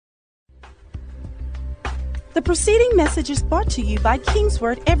The preceding message is brought to you by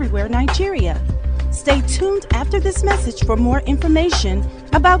Kingsword Everywhere, Nigeria. Stay tuned after this message for more information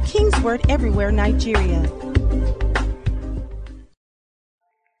about Kingsword Everywhere, Nigeria.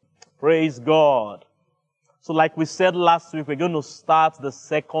 Praise God. So like we said last week, we're going to start the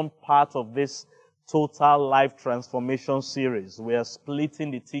second part of this Total Life Transformation series. We are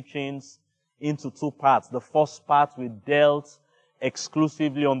splitting the teachings into two parts. The first part, we dealt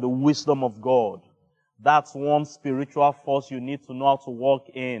exclusively on the wisdom of God. That's one spiritual force you need to know how to walk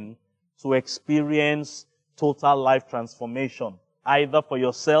in to experience total life transformation, either for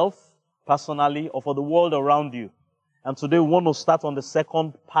yourself, personally, or for the world around you. And today we want to start on the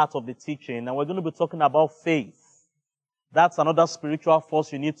second part of the teaching, and we're going to be talking about faith. That's another spiritual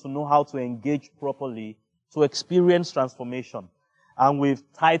force you need to know how to engage properly to experience transformation. And we've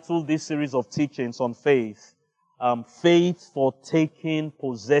titled this series of teachings on faith, Faith for Taking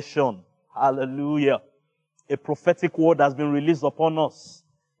Possession. Hallelujah. A prophetic word has been released upon us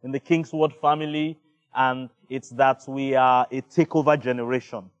in the Kingsword family, and it's that we are a takeover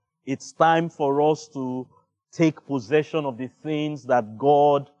generation. It's time for us to take possession of the things that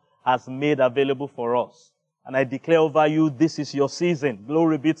God has made available for us. And I declare over you, this is your season.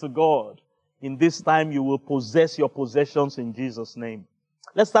 Glory be to God. In this time, you will possess your possessions in Jesus' name.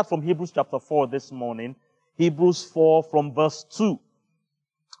 Let's start from Hebrews chapter 4 this morning. Hebrews 4 from verse 2.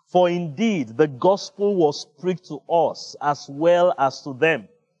 For indeed, the gospel was preached to us as well as to them.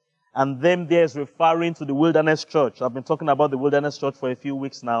 And them there is referring to the wilderness church. I've been talking about the wilderness church for a few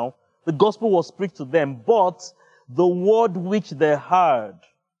weeks now. The gospel was preached to them, but the word which they heard,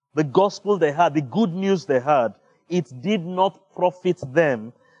 the gospel they heard, the good news they heard, it did not profit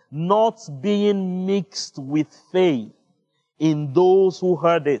them, not being mixed with faith in those who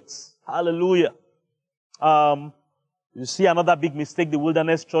heard it. Hallelujah. You see another big mistake the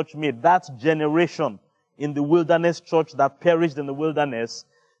wilderness church made. That generation in the wilderness church that perished in the wilderness,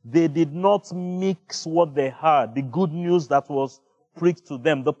 they did not mix what they heard, the good news that was preached to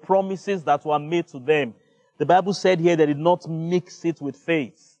them, the promises that were made to them. The Bible said here they did not mix it with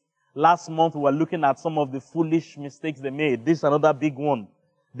faith. Last month we were looking at some of the foolish mistakes they made. This is another big one.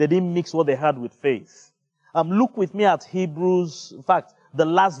 They didn't mix what they had with faith. Look with me at Hebrews, in fact, the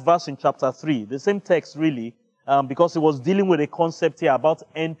last verse in chapter 3, the same text really, because it was dealing with a concept here about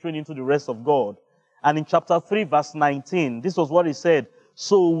entering into the rest of God. And in chapter 3, verse 19, this was what he said.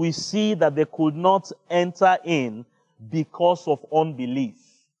 So we see that they could not enter in because of unbelief.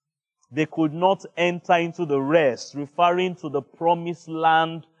 They could not enter into the rest, referring to the promised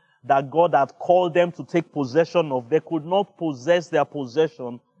land that God had called them to take possession of. They could not possess their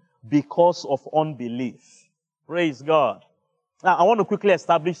possession because of unbelief. Praise God. Now, I want to quickly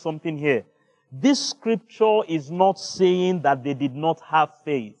establish something here. This scripture is not saying that they did not have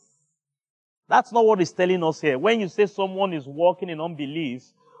faith. That's not what it's telling us here. When you say someone is walking in unbelief,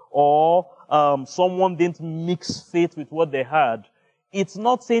 or someone didn't mix faith with what they had, it's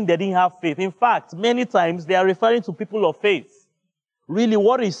not saying they didn't have faith. In fact, many times they are referring to people of faith. Really,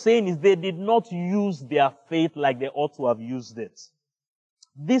 what it's saying is they did not use their faith like they ought to have used it.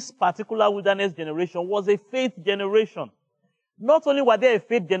 This particular wilderness generation was a faith generation. Not only were they a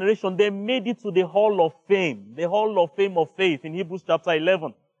faith generation, they made it to the hall of fame. The hall of fame of faith in Hebrews chapter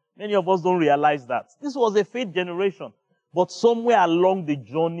 11. Many of us don't realize that. This was a faith generation. But somewhere along the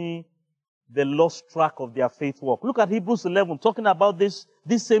journey, they lost track of their faith walk. Look at Hebrews 11, talking about this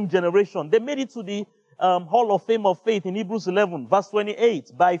same generation. They made it to the hall of fame of faith in Hebrews 11, verse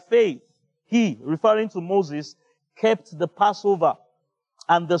 28. By faith, he, referring to Moses, kept the Passover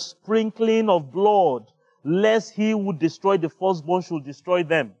and the sprinkling of blood, lest he who destroyed the firstborn should destroy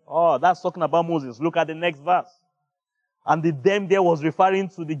them. Oh, that's talking about Moses. Look at the next verse. And the them there was referring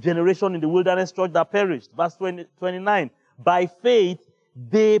to the generation in the wilderness church that perished. Verse 29. By faith,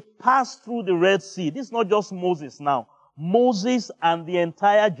 they passed through the Red Sea. This is not just Moses now. Moses and the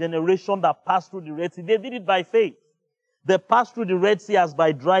entire generation that passed through the Red Sea, they did it by faith. They passed through the Red Sea as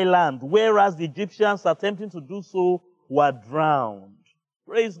by dry land, whereas the Egyptians attempting to do so were drowned.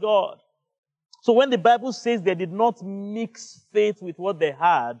 Praise God. So when the Bible says they did not mix faith with what they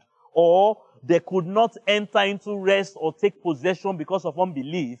had, or they could not enter into rest or take possession because of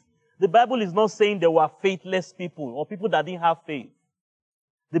unbelief, the Bible is not saying they were faithless people or people that didn't have faith.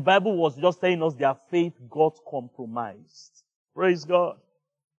 The Bible was just telling us their faith got compromised. Praise God.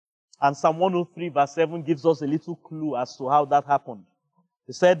 And Psalm 103 verse 7 gives us a little clue as to how that happened.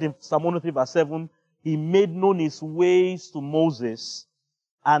 He said in Psalm 103 verse 7, he made known his ways to Moses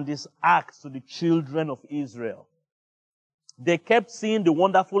and his acts to the children of Israel. They kept seeing the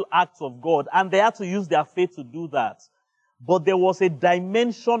wonderful acts of God, and they had to use their faith to do that. But there was a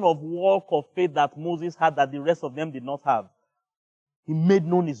dimension of walk of faith that Moses had that the rest of them did not have. He made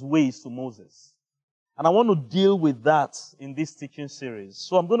known his ways to Moses. And I want to deal with that in this teaching series.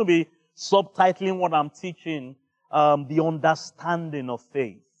 So I'm going to be subtitling what I'm teaching, the understanding of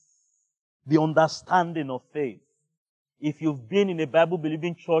faith. The understanding of faith. If you've been in a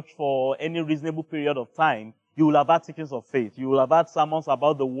Bible-believing church for any reasonable period of time, you will have had teachings of faith. You will have had sermons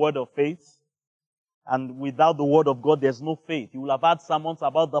about the word of faith. And without the word of God, there's no faith. You will have had sermons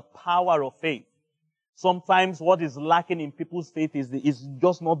about the power of faith. Sometimes what is lacking in people's faith is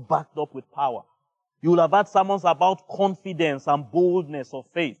just not backed up with power. You will have had sermons about confidence and boldness of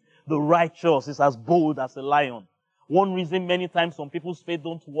faith. The righteous is as bold as a lion. One reason many times some people's faith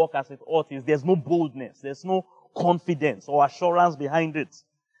don't work as it ought is there's no boldness. There's no confidence or assurance behind it.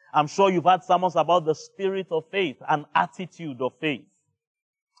 I'm sure you've had sermons about the spirit of faith and attitude of faith.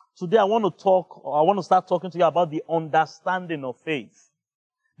 Today I want to start talking to you about the understanding of faith.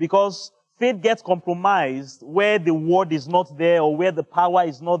 Because faith gets compromised where the word is not there, or where the power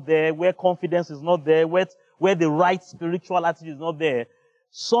is not there, where confidence is not there, where the right spiritual attitude is not there.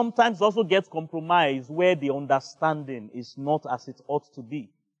 Sometimes also gets compromised where the understanding is not as it ought to be.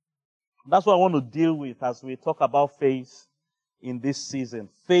 That's what I want to deal with as we talk about faith in this season.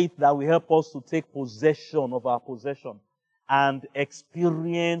 Faith that will help us to take possession of our possession and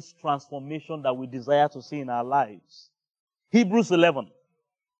experience transformation that we desire to see in our lives. Hebrews 11.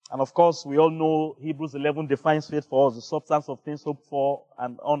 And of course, we all know Hebrews 11 defines faith for us, the substance of things hoped for,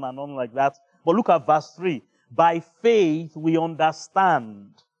 and on like that. But look at verse 3. By faith we understand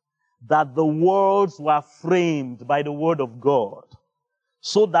that the worlds were framed by the word of God,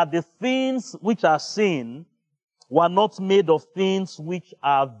 so that the things which are seen were not made of things which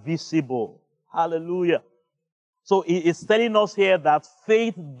are visible. Hallelujah. So it's telling us here that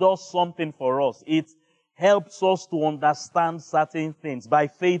faith does something for us. It helps us to understand certain things. By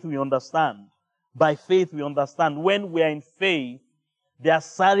faith we understand. By faith we understand. When we are in faith, there are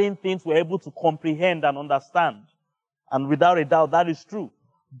certain things we're able to comprehend and understand. And without a doubt, that is true.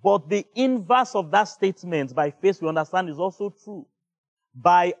 But the inverse of that statement, by faith we understand, is also true.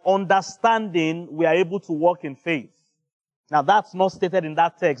 By understanding, we are able to walk in faith. Now, that's not stated in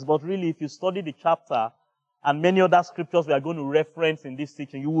that text, but really, if you study the chapter and many other scriptures we are going to reference in this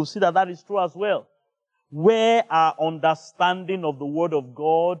teaching, you will see that that is true as well. Where our understanding of the Word of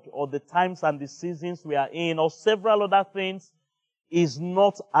God, or the times and the seasons we are in, or several other things, is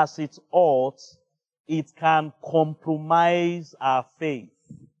not as it ought, it can compromise our faith.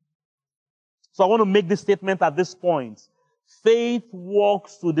 So I want to make this statement at this point. Faith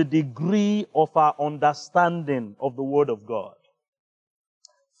walks to the degree of our understanding of the Word of God.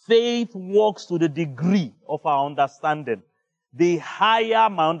 Faith walks to the degree of our understanding. The higher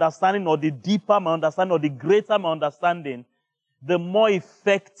my understanding, or the deeper my understanding, or the greater my understanding, the more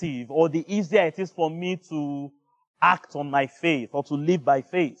effective or the easier it is for me to act on my faith or to live by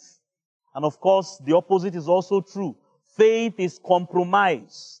faith. And of course, the opposite is also true. Faith is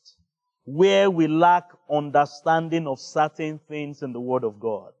compromised where we lack understanding of certain things in the Word of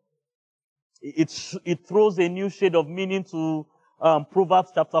God. It throws a new shade of meaning to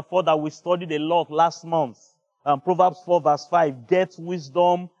Proverbs chapter 4 that we studied a lot last month. Proverbs 4 verse 5, get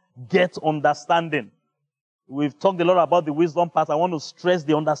wisdom, get understanding. We've talked a lot about the wisdom part. I want to stress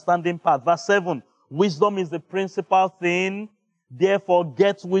the understanding part. Verse 7, wisdom is the principal thing. Therefore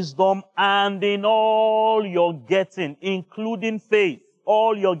get wisdom, and in all you're getting, including faith,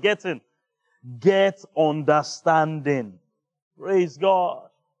 all you're getting, get understanding. Praise God.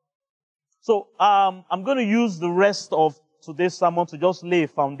 So I'm going to use the rest of today's sermon to just lay a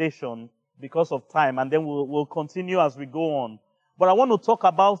foundation because of time, and then we'll continue as we go on. But I want to talk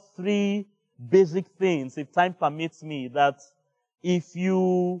about three basic things, if time permits me, that if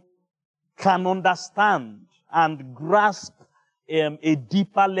you can understand and grasp a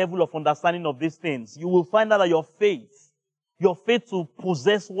deeper level of understanding of these things, you will find out that your faith to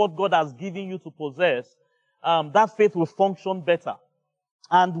possess what God has given you to possess, that faith will function better.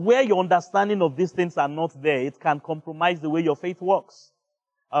 And where your understanding of these things are not there, it can compromise the way your faith works.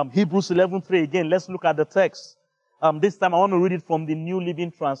 Hebrews 11:3 again, let's look at the text. This time I want to read it from the New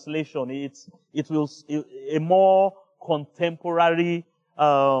Living Translation. It will a more contemporary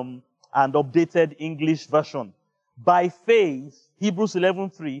and updated English version. By faith, Hebrews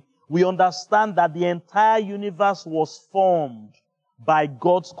 11:3, we understand that the entire universe was formed by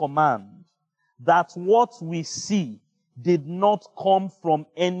God's command, that what we see did not come from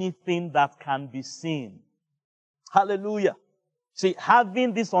anything that can be seen. Hallelujah. See,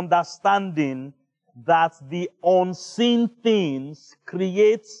 having this understanding that the unseen things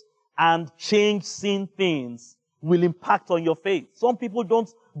create and change seen things will impact on your faith. Some people don't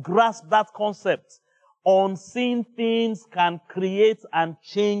grasp that concept. Unseen things can create and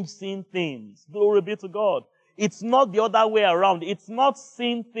change seen things. Glory be to God. It's not the other way around. It's not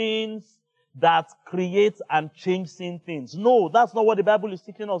seen things that create and change seen things. No, that's not what the Bible is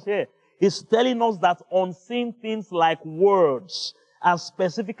teaching us here. It's telling us that unseen things like words, and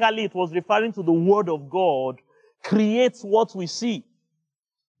specifically it was referring to the Word of God, creates what we see.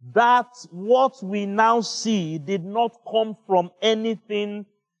 That what we now see did not come from anything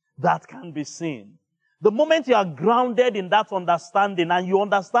that can be seen. The moment you are grounded in that understanding and you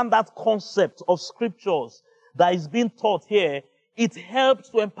understand that concept of scriptures that is being taught here, it helps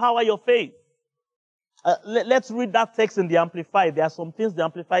to empower your faith. Let's read that text in the Amplified. There are some things the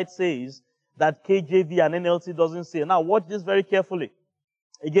Amplified says that KJV and NLT doesn't say. Now watch this very carefully.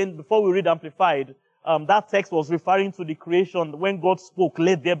 Again, before we read Amplified, that text was referring to the creation when God spoke,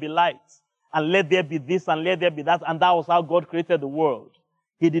 let there be light, and let there be this, and let there be that, and that was how God created the world.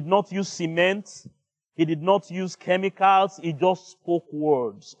 He did not use cement. He did not use chemicals. He just spoke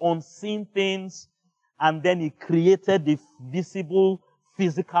words, unseen things, and then he created the visible,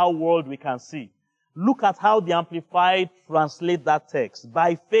 physical world we can see. Look at how the Amplified translate that text.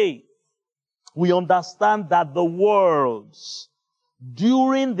 By faith, we understand that the worlds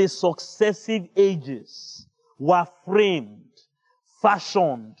during the successive ages were framed,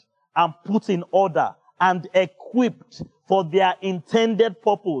 fashioned, and put in order and equipped for their intended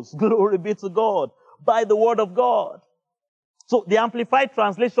purpose. Glory be to God. By the word of God. So the Amplified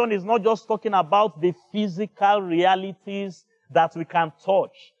translation is not just talking about the physical realities that we can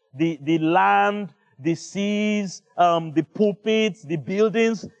touch. The land, the seas, the pulpits, the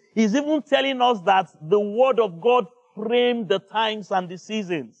buildings. He's even telling us that the word of God framed the times and the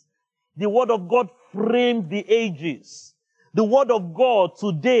seasons. The word of God framed the ages. The word of God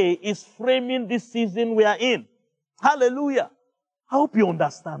today is framing this season we are in. Hallelujah. I hope you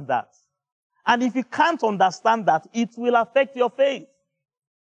understand that. And if you can't understand that, it will affect your faith.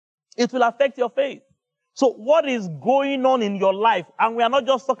 It will affect your faith. So what is going on in your life, and we are not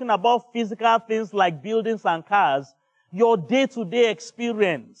just talking about physical things like buildings and cars, your day-to-day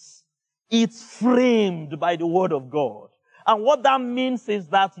experience, it's framed by the word of God. And what that means is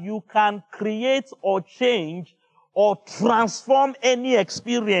that you can create or change or transform any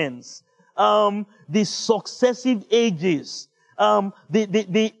experience, the successive ages,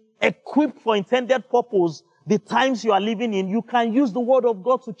 the equipped for intended purpose, the times you are living in, you can use the word of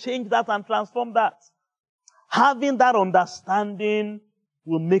God to change that and transform that. Having that understanding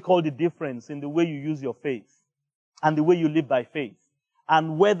will make all the difference in the way you use your faith and the way you live by faith,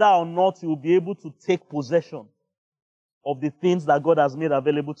 and whether or not you will be able to take possession of the things that God has made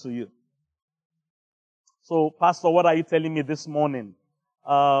available to you. So, Pastor, what are you telling me this morning?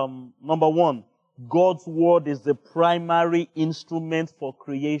 Number one, God's word is the primary instrument for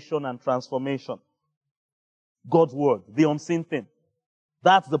creation and transformation. God's word, the unseen thing.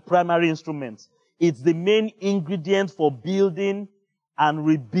 That's the primary instrument. It's the main ingredient for building and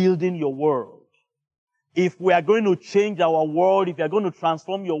rebuilding your world. If we are going to change our world, if you are going to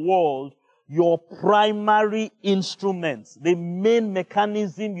transform your world, your primary instrument, the main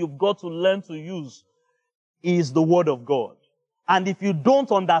mechanism you've got to learn to use is the word of God. And if you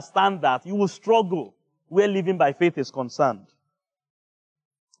don't understand that, you will struggle where living by faith is concerned.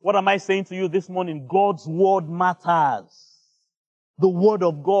 What am I saying to you this morning? God's word matters. The word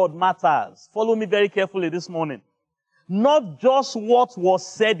of God matters. Follow me very carefully this morning. Not just what was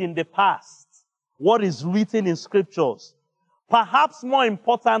said in the past, what is written in scriptures. Perhaps more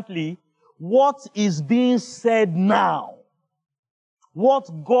importantly, what is being said now.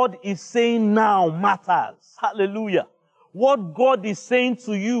 What God is saying now matters. Hallelujah. What God is saying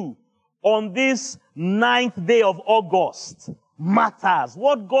to you on this 9th day of August matters.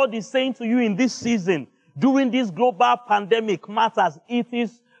 What God is saying to you in this season, during this global pandemic, matters. It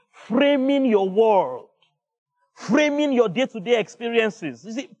is framing your world, framing your day-to-day experiences.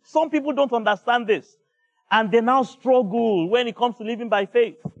 You see, some people don't understand this, and they now struggle when it comes to living by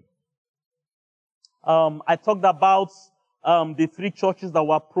faith. I talked about the 3 churches that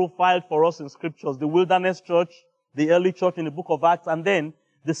were profiled for us in scriptures: the Wilderness Church, the early church in the book of Acts, and then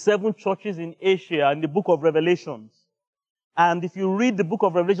the 7 churches in Asia in the book of Revelations. And if you read the book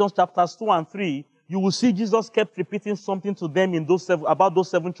of Revelations chapters 2 and 3, you will see Jesus kept repeating something to them in about those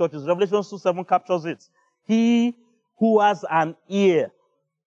 7 churches. Revelation 2:7 captures it. He who has an ear,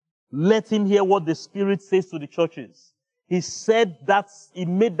 let him hear what the Spirit says to the churches. He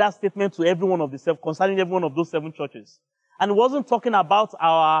made that statement to every one of concerning every one of those 7 churches. And it wasn't talking about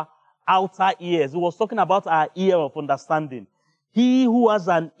our outer ears. It was talking about our ear of understanding. He who has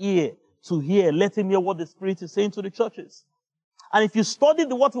an ear to hear. Let him hear what the Spirit is saying to the churches. And if you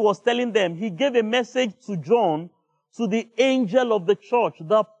studied what he was telling them, he gave a message to John, to the angel of the church,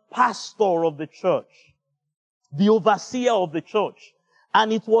 the pastor of the church, the overseer of the church.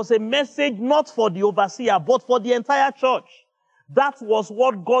 And it was a message not for the overseer, but for the entire church. That was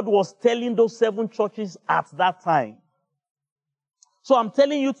what God was telling those 7 churches at that time. So I'm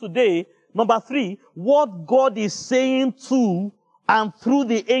telling you today, number 3, what God is saying to and through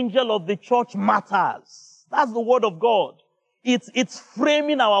the angel of the church matters. That's the word of God. It's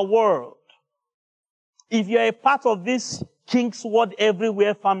framing our world. If you're a part of this Kingsword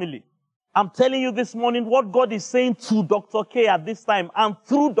Everywhere family, I'm telling you this morning what God is saying to Dr. K at this time and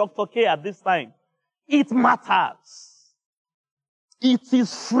through Dr. K at this time. It matters. It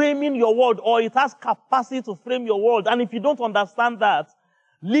is framing your world, or it has capacity to frame your world. And if you don't understand that,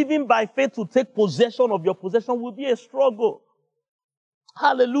 living by faith to take possession of your possession will be a struggle.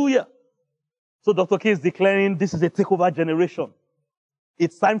 Hallelujah. So Dr. K is declaring this is a takeover generation.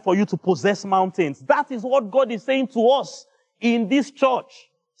 It's time for you to possess mountains. That is what God is saying to us in this church.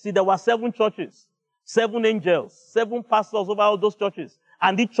 See, there were 7 churches, 7 angels, 7 pastors over all those churches.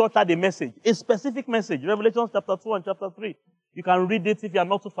 And each church had a message, a specific message. Revelation chapter 2 and chapter 3. You can read it if you are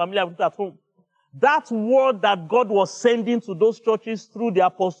not too familiar with it at home. That word that God was sending to those churches through the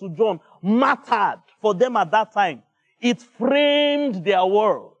Apostle John mattered for them at that time. It framed their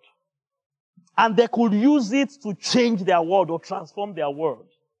world. And they could use it to change their world or transform their world.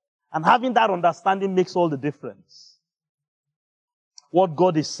 And having that understanding makes all the difference. What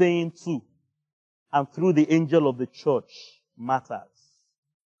God is saying to and through the angel of the church matters.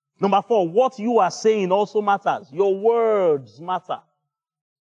 Number 4, what you are saying also matters. Your words matter.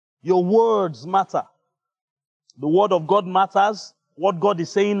 Your words matter. The word of God matters. What God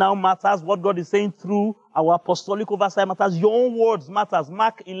is saying now matters. What God is saying through our apostolic oversight matters. Your own words matters.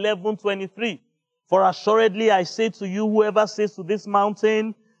 Mark 11:23. For assuredly I say to you, whoever says to this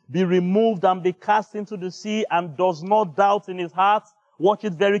mountain, be removed and be cast into the sea, and does not doubt in his heart, watch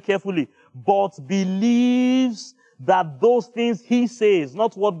it very carefully, but believes that those things he says,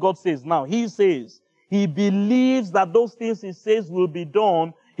 not what God says now, he says, he believes that those things he says will be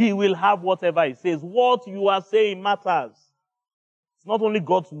done, he will have whatever he says. What you are saying matters. It's not only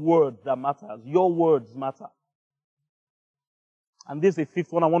God's word that matters, your words matter. And this is the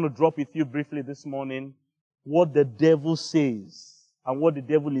 5th one I want to drop with you briefly this morning. What the devil says and what the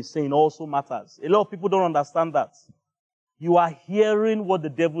devil is saying also matters. A lot of people don't understand that. You are hearing what the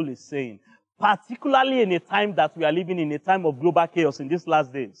devil is saying, particularly in a time that we are living in, a time of global chaos in these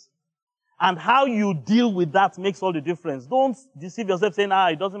last days. And how you deal with that makes all the difference. Don't deceive yourself saying,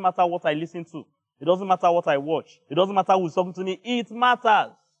 it doesn't matter what I listen to. It doesn't matter what I watch. It doesn't matter who's talking to me. It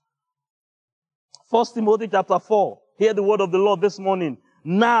matters. 1 Timothy chapter 4. Hear the word of the Lord this morning.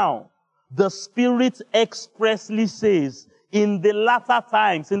 Now, the Spirit expressly says, in the latter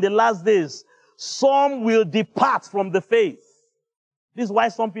times, in the last days, some will depart from the faith. This is why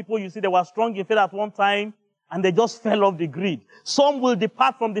some people, you see, they were strong in faith at one time, and they just fell off the grid. Some will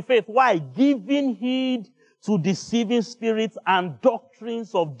depart from the faith. Why? Giving heed to deceiving spirits and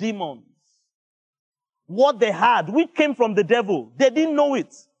doctrines of demons. What they had, which came from the devil, they didn't know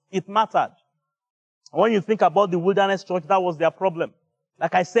it. It mattered. When you think about the wilderness church, that was their problem.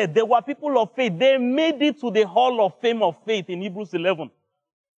 Like I said, they were people of faith. They made it to the hall of fame of faith in Hebrews 11.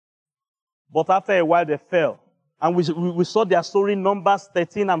 But after a while, they fell. And we saw their story in Numbers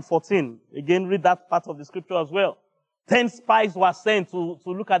 13 and 14. Again, read that part of the scripture as well. 10 spies were sent to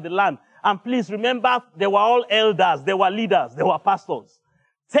look at the land. And please remember, they were all elders, they were leaders, they were pastors.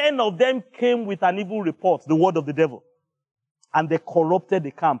 10 of them came with an evil report, the word of the devil. And they corrupted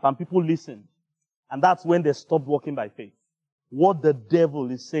the camp, and people listened. And that's when they stopped walking by faith. What the devil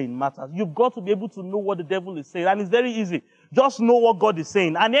is saying matters. You've got to be able to know what the devil is saying. And it's very easy. Just know what God is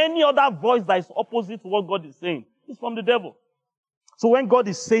saying. And any other voice that is opposite to what God is saying is from the devil. So when God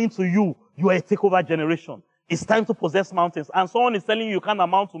is saying to you, you are a takeover generation, it's time to possess mountains, and someone is telling you you can't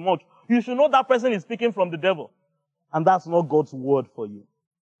amount to much, you should know that person is speaking from the devil. And that's not God's word for you.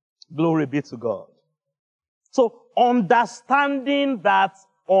 Glory be to God. So understanding that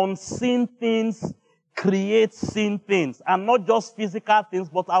unseen things create seen things, and not just physical things,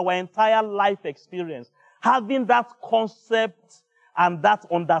 but our entire life experience. Having that concept and that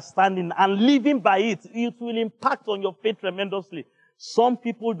understanding and living by it, it will impact on your faith tremendously. Some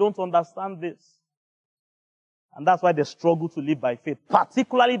people don't understand this. And that's why they struggle to live by faith,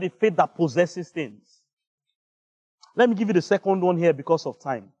 particularly the faith that possesses things. Let me give you the second one here because of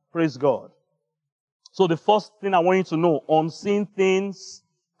time. Praise God. So the first thing I want you to know, unseen things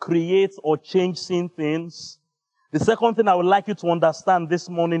create or change seen things. The second thing I would like you to understand this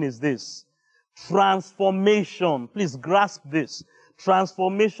morning is this. Transformation. Please grasp this.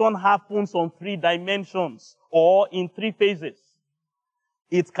 Transformation happens on 3 dimensions or in 3 phases.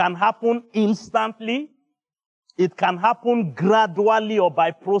 It can happen instantly. It can happen gradually or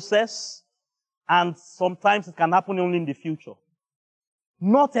by process. And sometimes it can happen only in the future.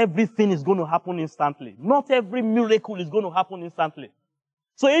 Not everything is going to happen instantly. Not every miracle is going to happen instantly.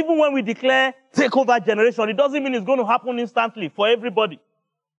 So even when we declare takeover generation, it doesn't mean it's going to happen instantly for everybody.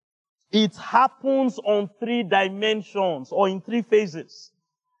 It happens on 3 dimensions or in 3 phases.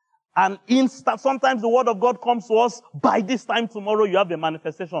 And sometimes the word of God comes to us, by this time tomorrow you have a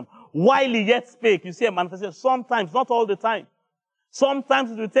manifestation. While he yet spake, you see a manifestation. Sometimes, not all the time.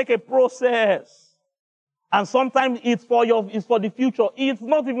 Sometimes it will take a process. And sometimes it's for the future. It's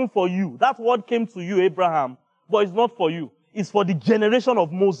not even for you. That word came to you, Abraham, but it's not for you. It's for the generation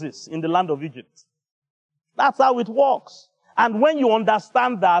of Moses in the land of Egypt. That's how it works. And when you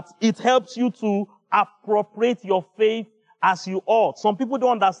understand that, it helps you to appropriate your faith as you ought. Some people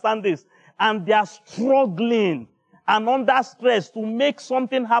don't understand this, and they are struggling and under stress to make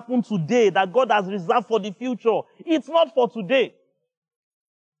something happen today that God has reserved for the future. It's not for today.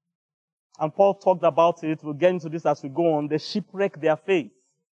 And Paul talked about it. We'll get into this as we go on. They shipwreck their faith.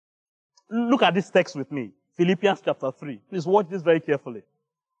 Look at this text with me. Philippians chapter 3. Please watch this very carefully.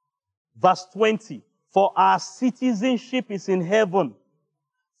 Verse 20. For our citizenship is in heaven,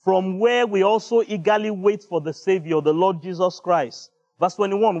 from where we also eagerly wait for the Savior, the Lord Jesus Christ. Verse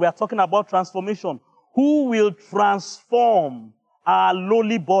 21, we are talking about transformation. Who will transform our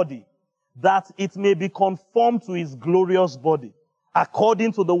lowly body, that it may be conformed to his glorious body,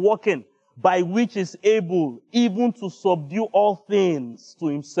 according to the working by which is able even to subdue all things to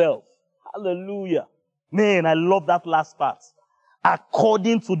himself. Hallelujah. Man, I love that last part.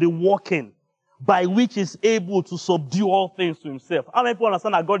 According to the working by which is able to subdue all things to himself. How many people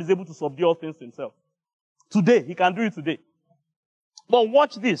understand that God is able to subdue all things to himself? Today, he can do it today. But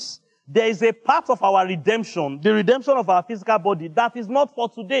watch this. There is a part of our redemption, the redemption of our physical body, that is not for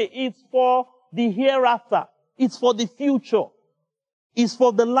today. It's for the hereafter. It's for the future. It's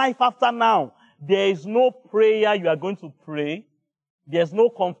for the life after now. There is no prayer you are going to pray. There's no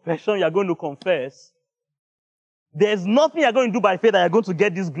confession you are going to confess. There's nothing you're going to do by faith that you're going to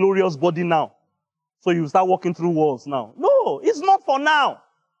get this glorious body now. So you start walking through walls now. No, it's not for now.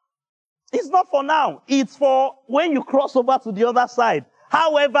 It's not for now. It's for when you cross over to the other side.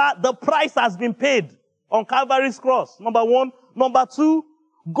 However, the price has been paid on Calvary's cross. Number 1. Number 2,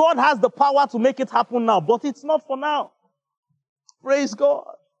 God has the power to make it happen now, but it's not for now. Praise God.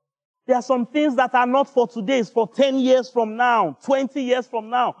 There are some things that are not for today. It's for 10 years from now, 20 years from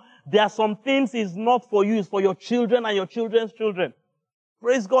now. There are some things it's not for you. It's for your children and your children's children.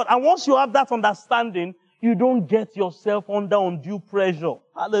 Praise God. And once you have that understanding, you don't get yourself under undue pressure.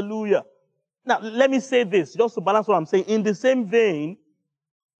 Hallelujah. Now, let me say this, just to balance what I'm saying. In the same vein,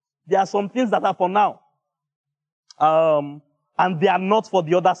 there are some things that are for now. And they are not for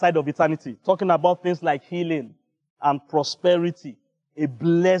the other side of eternity. Talking about things like healing and prosperity, a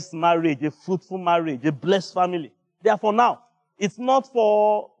blessed marriage, a fruitful marriage, a blessed family. They are for now. It's not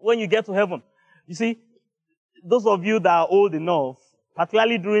for when you get to heaven. You see, those of you that are old enough,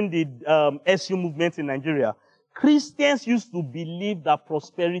 particularly during the SU movement in Nigeria, Christians used to believe that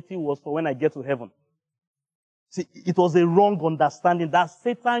prosperity was for when I get to heaven. See, it was a wrong understanding that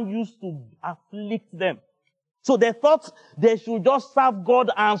Satan used to afflict them. So they thought they should just serve God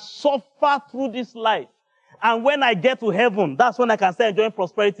and suffer through this life. And when I get to heaven, that's when I can start enjoying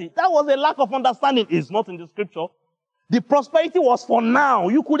prosperity. That was a lack of understanding. It's not in the scripture. The prosperity was for now.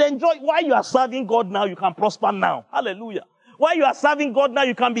 You could enjoy. While you are serving God now, you can prosper now. Hallelujah. While you are serving God now,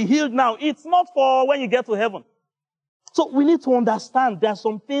 you can be healed now. It's not for when you get to heaven. So we need to understand there are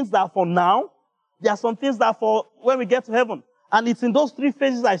some things that are for now. There are some things that are for when we get to heaven. And it's in those 3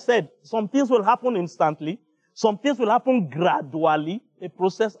 phases I said. Some things will happen instantly. Some things will happen gradually, a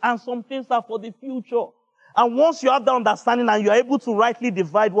process. And some things are for the future. And once you have that understanding and you are able to rightly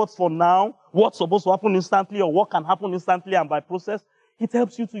divide what's for now, what's supposed to happen instantly or what can happen instantly and by process, it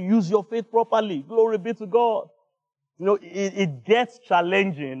helps you to use your faith properly. Glory be to God. You know, it gets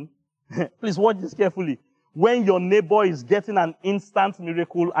challenging. Please watch this carefully. When your neighbor is getting an instant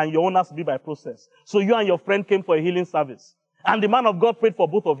miracle and your own has to be by process. So you and your friend came for a healing service. And the man of God prayed for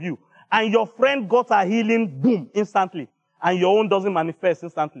both of you. And your friend got a healing, boom, instantly. And your own doesn't manifest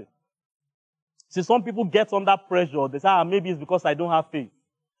instantly. See, some people get under pressure. They say, maybe it's because I don't have faith.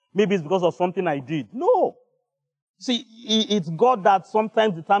 Maybe it's because of something I did. No. See, it's God that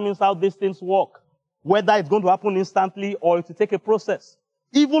sometimes determines how these things work. Whether it's going to happen instantly or it will take a process.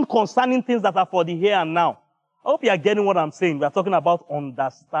 Even concerning things that are for the here and now. I hope you are getting what I'm saying. We are talking about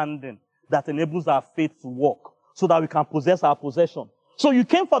understanding that enables our faith to work so that we can possess our possession. So you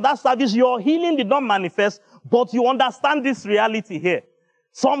came for that service, your healing did not manifest, but you understand this reality here.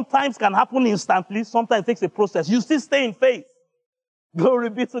 Sometimes can happen instantly, sometimes it takes a process. You still stay in faith. Glory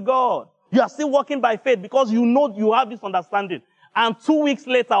be to God. You are still walking by faith because you know you have this understanding. And 2 weeks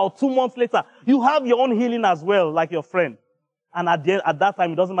later or 2 months later, you have your own healing as well, like your friend. And at that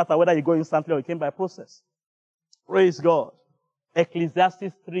time, it doesn't matter whether you go instantly or you came by process. Praise God.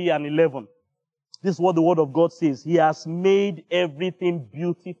 Ecclesiastes 3:11. This is what the word of God says. He has made everything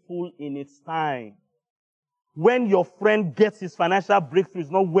beautiful in its time. When your friend gets his financial breakthrough,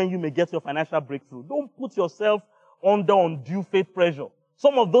 it's not when you may get your financial breakthrough. Don't put yourself under undue faith pressure.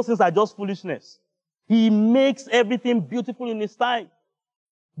 Some of those things are just foolishness. He makes everything beautiful in his time.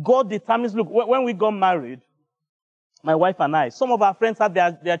 God determines, look, when we got married, my wife and I, some of our friends had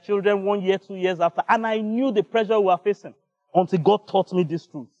their children 1 year, 2 years after, and I knew the pressure we were facing until God taught me this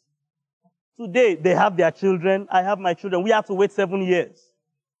truth. Today, they have their children, I have my children. We had to wait 7 years.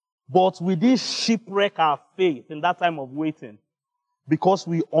 But we didn't shipwreck our faith in that time of waiting because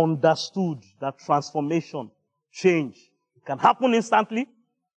we understood that transformation, change, can happen instantly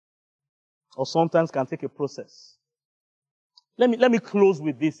or sometimes can take a process. Let me close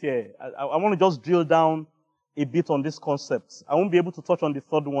with this here. I want to just drill down a bit on this concept. I won't be able to touch on the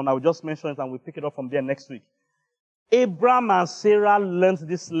third one. I will just mention it and we'll pick it up from there next week. Abraham and Sarah learned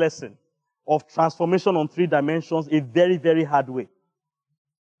this lesson of transformation on 3 dimensions a very, very hard way.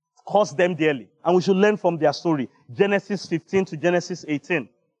 It cost them dearly. And we should learn from their story. Genesis 15 to Genesis 18.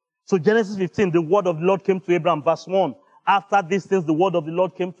 So Genesis 15, the word of the Lord came to Abraham, verse 1. After these things, the word of the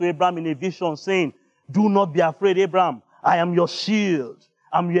Lord came to Abraham in a vision, saying, do not be afraid, Abraham. I am your shield.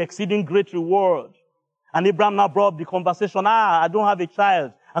 I'm your exceeding great reward. And Abraham now brought up the conversation, I don't have a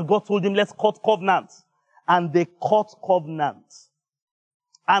child. And God told him, let's cut covenant. And they cut covenant.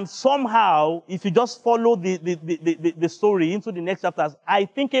 And somehow, if you just follow the story into the next chapters, I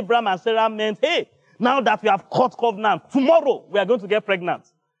think Abraham and Sarah meant, hey, now that we have cut covenant, tomorrow we are going to get pregnant.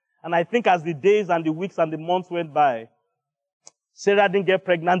 And I think as the days and the weeks and the months went by, Sarah didn't get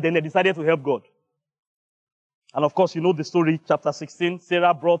pregnant, then they decided to help God. And of course, you know the story, chapter 16,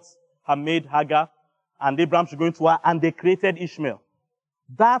 Sarah brought her maid Hagar, and Abraham should go into her, and they created Ishmael.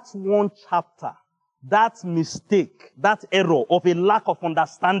 That's one chapter. That mistake, that error of a lack of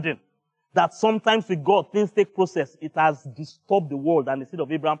understanding, that sometimes with God, things take process, it has disturbed the world and the seed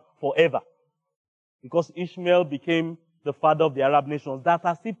of Abraham forever. Because Ishmael became the father of the Arab nations that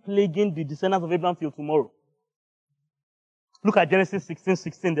are still plaguing the descendants of Abraham till tomorrow. Look at Genesis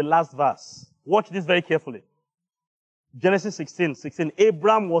 16:16, the last verse. Watch this very carefully. Genesis 16:16.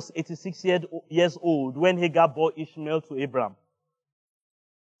 Abraham was 86 years old when Hagar bore Ishmael to Abraham.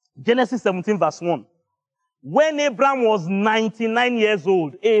 Genesis 17 verse 1. When Abraham was 99 years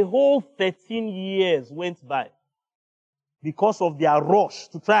old, a whole 13 years went by because of their rush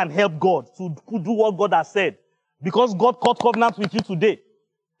to try and help God, to do what God has said. Because God cut covenant with you today,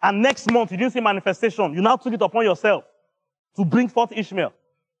 and next month you didn't see manifestation, you now took it upon yourself to bring forth Ishmael.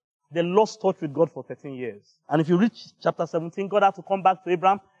 They lost touch with God for 13 years. And if you reach chapter 17, God had to come back to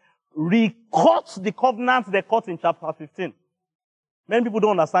Abraham, recut the covenant they cut in chapter 15. Many people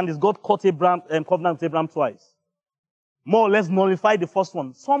don't understand this. God cut covenant with Abraham twice. More or less nullify the first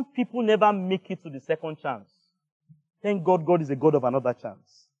one. Some people never make it to the second chance. Thank God, God is a God of another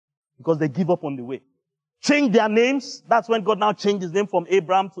chance. Because they give up on the way. Change their names. That's when God now changed his name from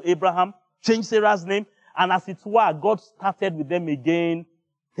Abraham to Abraham. Changed Sarah's name. And as it were, God started with them again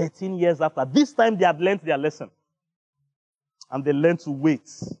 13 years after. This time they had learned their lesson. And they learned to wait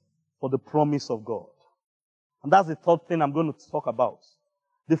for the promise of God. And that's the third thing I'm going to talk about.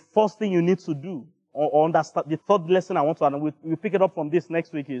 The first thing you need to do, or understand, the third lesson I want to, and we'll pick it up from this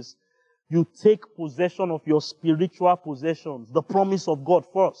next week, is you take possession of your spiritual possessions, the promise of God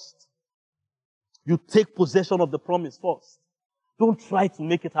first. You take possession of the promise first. Don't try to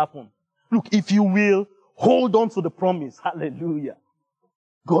make it happen. Look, if you will, hold on to the promise. Hallelujah.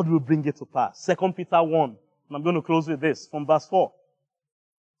 God will bring it to pass. 2 Peter 1. And I'm going to close with this from verse 4.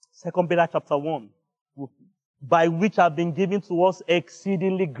 2 Peter chapter 1. By which have been given to us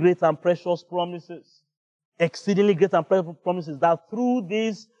exceedingly great and precious promises. Exceedingly great and precious promises, that through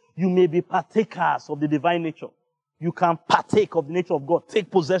this you may be partakers of the divine nature. You can partake of the nature of God.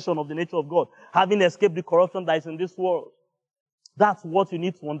 Take possession of the nature of God. Having escaped the corruption that is in this world. That's what you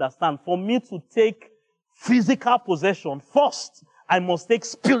need to understand. For me to take physical possession, first, I must take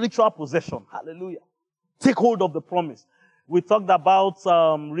spiritual possession. Hallelujah. Take hold of the promise. We talked about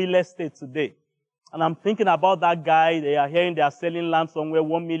real estate today. And I'm thinking about that guy. They are hearing they are selling land somewhere,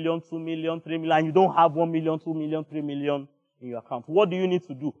 1 million, 2 million, 3 million, and you don't have 1 million, 2 million, 3 million in your account. What do you need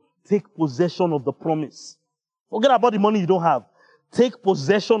to do? Take possession of the promise. Forget about the money you don't have. Take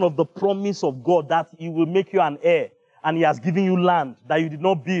possession of the promise of God that He will make you an heir, and He has given you land that you did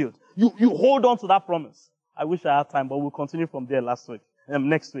not build. You hold on to that promise. I wish I had time, but we'll continue from there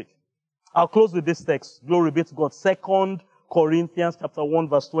next week. I'll close with this text. Glory be to God. 2 Corinthians chapter 1,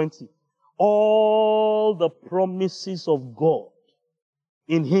 verse 20. All the promises of God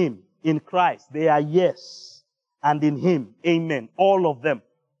in Him, in Christ, they are yes. And in Him, amen. All of them.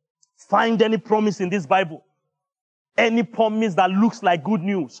 Find any promise in this Bible. Any promise that looks like good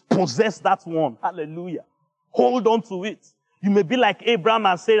news. Possess that one. Hallelujah. Hold on to it. You may be like Abraham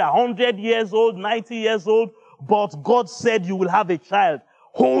and Sarah, 100 years old, 90 years old, but God said you will have a child.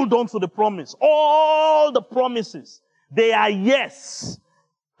 Hold on to the promise. All the promises, they are yes.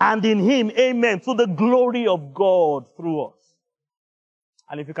 And in Him, amen, to the glory of God through us.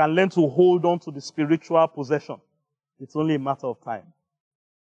 And if you can learn to hold on to the spiritual possession, it's only a matter of time.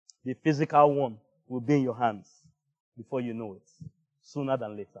 The physical one will be in your hands before you know it, sooner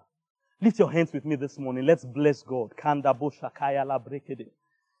than later. Lift your hands with me this morning. Let's bless God. And I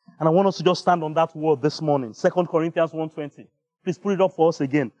want us to just stand on that word this morning. 2 Corinthians 1:20. Please put it up for us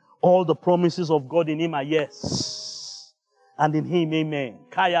again. All the promises of God in Him are yes. And in Him, amen.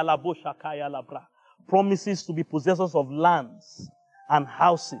 Promises to be possessors of lands and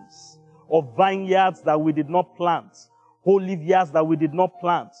houses, of vineyards that we did not plant, olive yards that we did not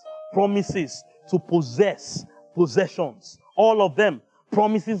plant. Promises to possess possessions. All of them.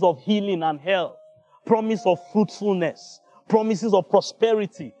 Promises of healing and health. Promise of fruitfulness. Promises of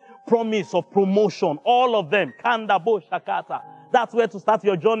prosperity. Promise of promotion. All of them. Kandabo Shakata. That's where to start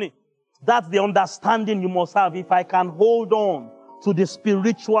your journey. That's the understanding you must have. If I can hold on to the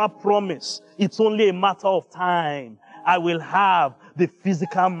spiritual promise, it's only a matter of time. I will have the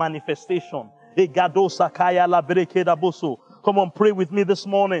physical manifestation. Come on, pray with me this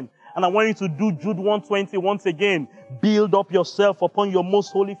morning. And I want you to do Jude 1:20 once again. Build up yourself upon your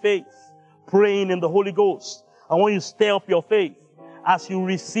most holy faith. Praying in the Holy Ghost. I want you to stir up your faith as you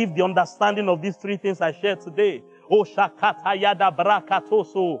receive the understanding of these three things I shared today. Oh, Shakata Yada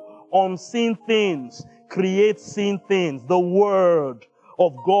Brakatoso. Unseen things create seen things. The word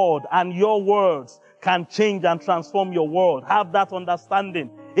of God and your words can change and transform your world. Have that understanding.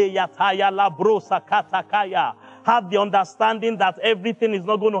 Have the understanding that everything is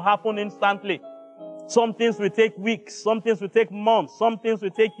not going to happen instantly. Some things will take weeks. Some things will take months. Some things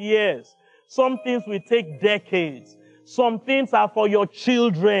will take years. Some things will take decades. Some things are for your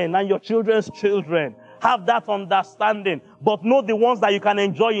children and your children's children. Have that understanding. But know the ones that you can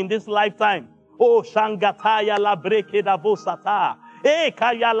enjoy in this lifetime. Oh, Shangataya la breke da vosata.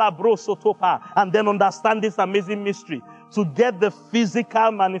 Kaya la brosotopa. And then understand this amazing mystery. To get the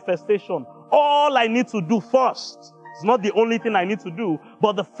physical manifestation, all I need to do first, it's not the only thing I need to do,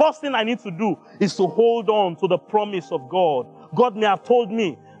 but the first thing I need to do is to hold on to the promise of God. God may have told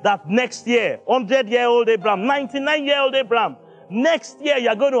me that next year, 100-year-old Abraham, 99-year-old Abraham, next year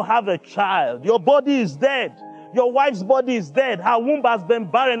you're going to have a child. Your body is dead. Your wife's body is dead. Her womb has been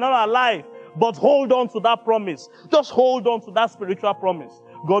barren all her life. But hold on to that promise. Just hold on to that spiritual promise.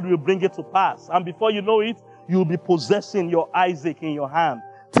 God will bring it to pass. And before you know it, you'll be possessing your Isaac in your hand.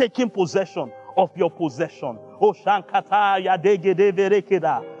 Taking possession of your possession. Oh, Shankata ya degede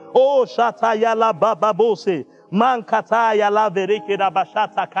verekeda. Oh, Shata ya la bababose. Mankata ya la verekeda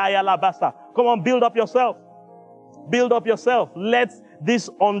bashata kaya la basa. Come on, build up yourself. Build up yourself. Let this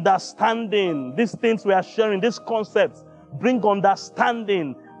understanding, these things we are sharing, these concepts, bring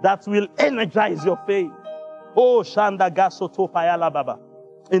understanding that will energize your faith. Oh, Shanda Gasoto Payala Baba.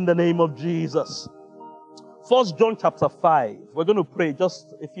 In the name of Jesus. 1 John chapter 5. We're going to pray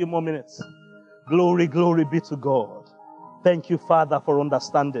just a few more minutes. Glory, glory be to God. Thank you, Father, for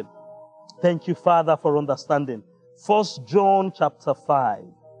understanding. Thank you, Father, for understanding. 1 John chapter 5. I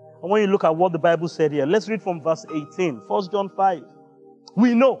want you to look at what the Bible said here. Let's read from verse 18. 1 John 5.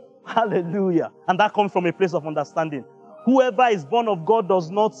 We know. Hallelujah. And that comes from a place of understanding. Whoever is born of God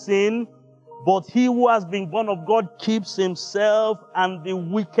does not sin, but he who has been born of God keeps himself, and the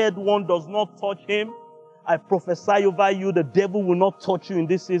wicked one does not touch him. I prophesy over you, the devil will not touch you in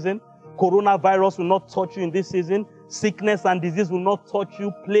this season. Coronavirus will not touch you in this season. Sickness and disease will not touch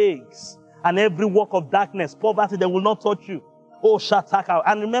you. Plagues and every work of darkness, poverty, they will not touch you. Oh, Shataka.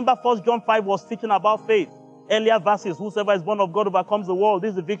 And remember, 1 John 5 was teaching about faith. Earlier verses, whosoever is born of God overcomes the world. This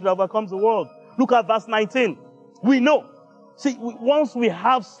is the victory that overcomes the world. Look at verse 19. We know. See, once we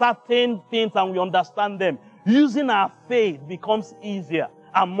have certain things and we understand them, using our faith becomes easier.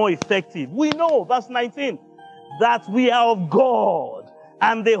 and more effective. We know, verse 19, that we are of God,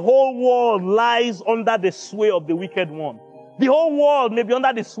 and the whole world lies under the sway of the wicked one. The whole world may be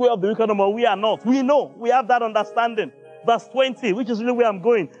under the sway of the wicked one, but we are not. We know. We have that understanding. Verse 20, which is really where I'm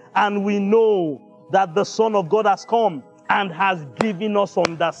going. And we know that the Son of God has come and has given us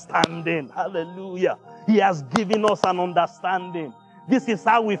understanding. Hallelujah. He has given us an understanding. This is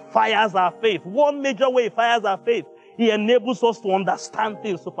how he fires our faith. One major way he fires our faith. He enables us to understand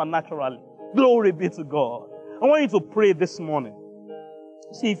things supernaturally. Glory be to God. I want you to pray this morning.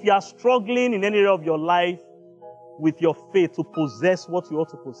 See, if you are struggling in any area of your life with your faith to possess what you ought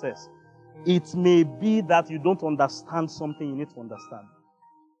to possess, it may be that you don't understand something you need to understand.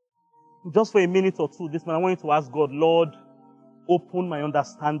 Just for a minute or two this morning, I want you to ask God, Lord, open my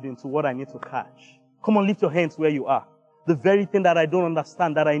understanding to what I need to catch. Come on, lift your hands where you are. The very thing that I don't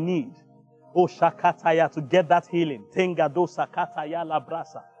understand, that I need. Oh, Shakataya, to get that healing. Tengado Sakataya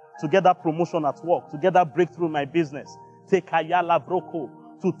Labrasa. To get that promotion at work. To get that breakthrough in my business. Tekaya Labroko.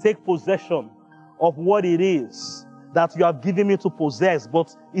 To take possession of what it is that you have given me to possess,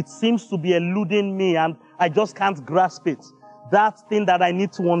 but it seems to be eluding me and I just can't grasp it. That thing that I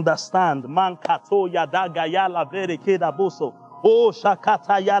need to understand. Mankato Yadaga Yala Verekeda Boso. Oh,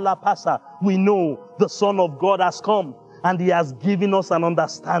 Shakata Yala Pasa. We know the Son of God has come and he has given us an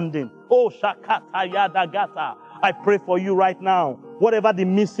understanding. Oh, Shakata Yadagata. I pray for you right now. Whatever the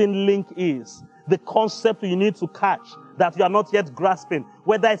missing link is, the concept you need to catch that you are not yet grasping,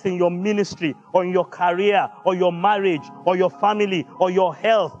 whether it's in your ministry or in your career or your marriage or your family or your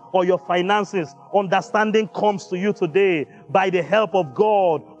health or your finances, understanding comes to you today by the help of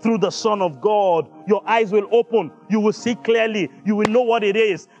God through the Son of God. Your eyes will open. You will see clearly. You will know what it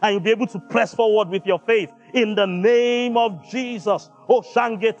is and you'll be able to press forward with your faith in the name of Jesus. Oh,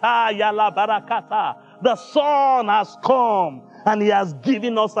 Shangeta Yala Barakata. The Son has come and he has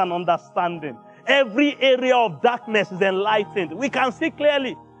given us an understanding. Every area of darkness is enlightened. We can see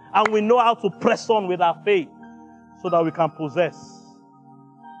clearly and we know how to press on with our faith so that we can possess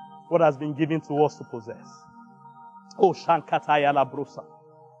what has been given to us to possess. Oh, Shankataya Labrosa.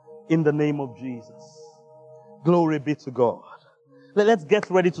 In the name of Jesus. Glory be to God. Let's get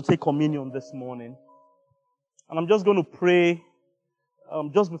ready to take communion this morning. And I'm just going to pray.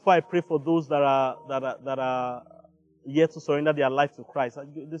 Just before I pray for those that are yet to surrender their life to Christ.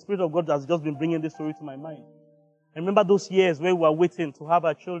 The Spirit of God has just been bringing this story to my mind. I remember those years where we were waiting to have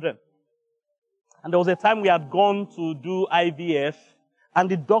our children. And there was a time we had gone to do IVF, and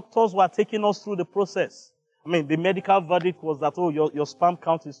the doctors were taking us through the process. I mean, the medical verdict was that, oh, your sperm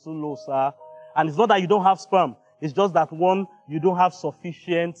count is too low, sir. And it's not that you don't have sperm. It's just that, one, you don't have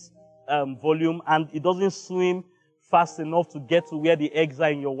sufficient volume, and it doesn't swim fast enough to get to where the eggs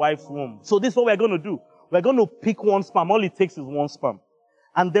are in your wife's womb. So this is what we're going to do. We're going to pick one sperm. All it takes is one sperm.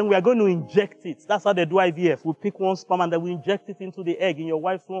 And then we are going to inject it. That's how they do IVF. We pick one sperm and then we inject it into the egg in your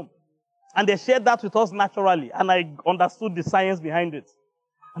wife's womb. And they shared that with us naturally. And I understood the science behind it.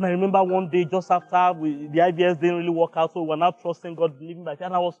 And I remember one day just after the IVF didn't really work out, so we were now trusting God, believing by faith.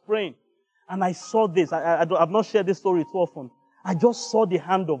 And I was praying. And I saw this. I've not shared this story too often. I just saw the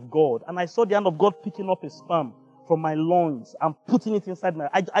hand of God. And I saw the hand of God picking up a sperm from my lungs and putting it inside my...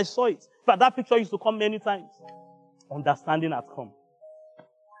 I saw it. But that picture used to come many times. Understanding had come.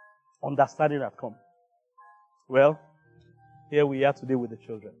 Understanding had come. Well, here we are today with the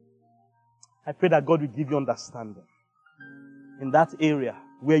children. I pray that God will give you understanding in that area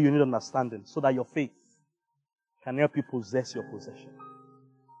where you need understanding so that your faith can help you possess your possession.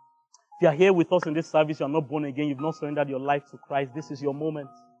 If you are here with us in this service, you are not born again, you've not surrendered your life to Christ, this is your moment.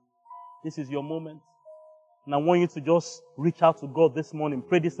 This is your moment. And I want you to just reach out to God this morning.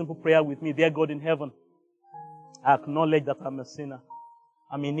 Pray this simple prayer with me. Dear God in heaven, I acknowledge that I'm a sinner.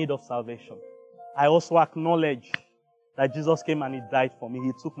 I'm in need of salvation. I also acknowledge that Jesus came and he died for me.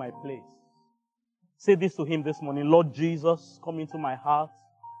 He took my place. Say this to him this morning. Lord Jesus, come into my heart.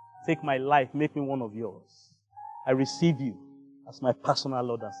 Take my life. Make me one of yours. I receive you as my personal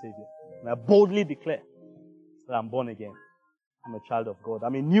Lord and Savior. And I boldly declare that I'm born again. I'm a child of God.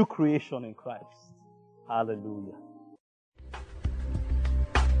 I'm a new creation in Christ. Hallelujah.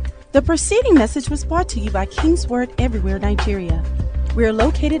 The preceding message was brought to you by Kingsword Everywhere, Nigeria. We are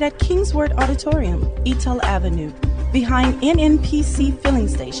located at Kingsword Auditorium, Etel Avenue, behind NNPC Filling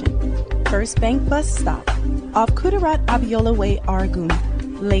Station, First Bank Bus Stop, off Kudirat Abiola Way, Oregun,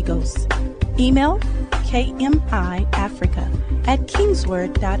 Lagos. Email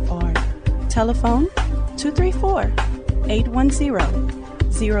kmiafrica@kingsword.org. Telephone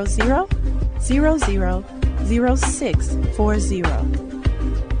 234-810-000640.